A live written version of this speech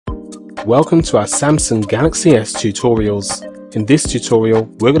Welcome to our Samsung Galaxy S tutorials. In this tutorial,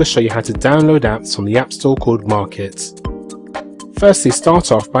 we're going to show you how to download apps from the App Store called Market. Firstly,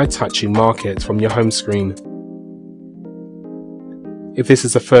 start off by touching Market from your home screen. If this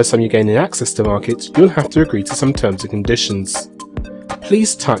is the first time you're gaining access to Market, you'll have to agree to some terms and conditions.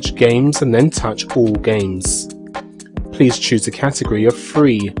 Please touch Games and then touch All Games. Please choose the category of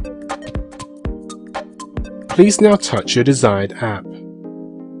Free. Please now touch your desired app.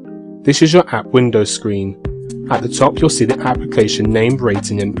 This is your app window screen. At the top you'll see the application name,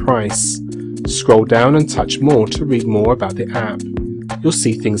 rating and price. Scroll down and touch More to read more about the app. You'll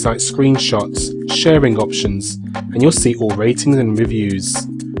see things like screenshots, sharing options, and you'll see all ratings and reviews.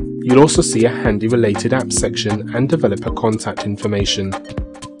 You'll also see a handy related app section and developer contact information.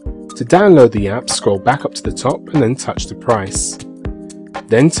 To download the app, scroll back up to the top and then touch the price.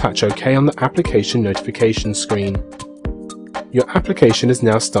 Then touch OK on the application notification screen. Your application has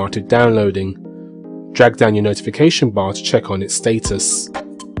now started downloading. Drag down your notification bar to check on its status.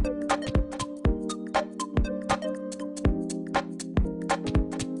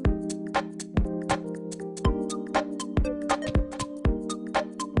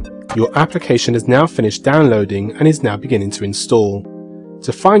 Your application has now finished downloading and is now beginning to install.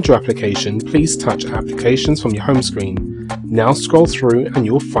 To find your application, please touch Applications from your home screen. Now scroll through and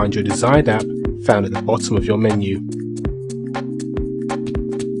you'll find your desired app found at the bottom of your menu.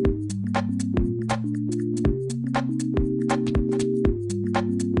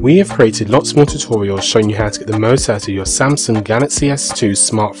 We have created lots more tutorials showing you how to get the most out of your Samsung Galaxy S2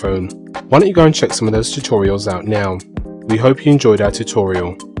 smartphone. Why don't you go and check some of those tutorials out now. We hope you enjoyed our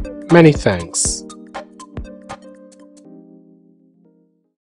tutorial. Many thanks.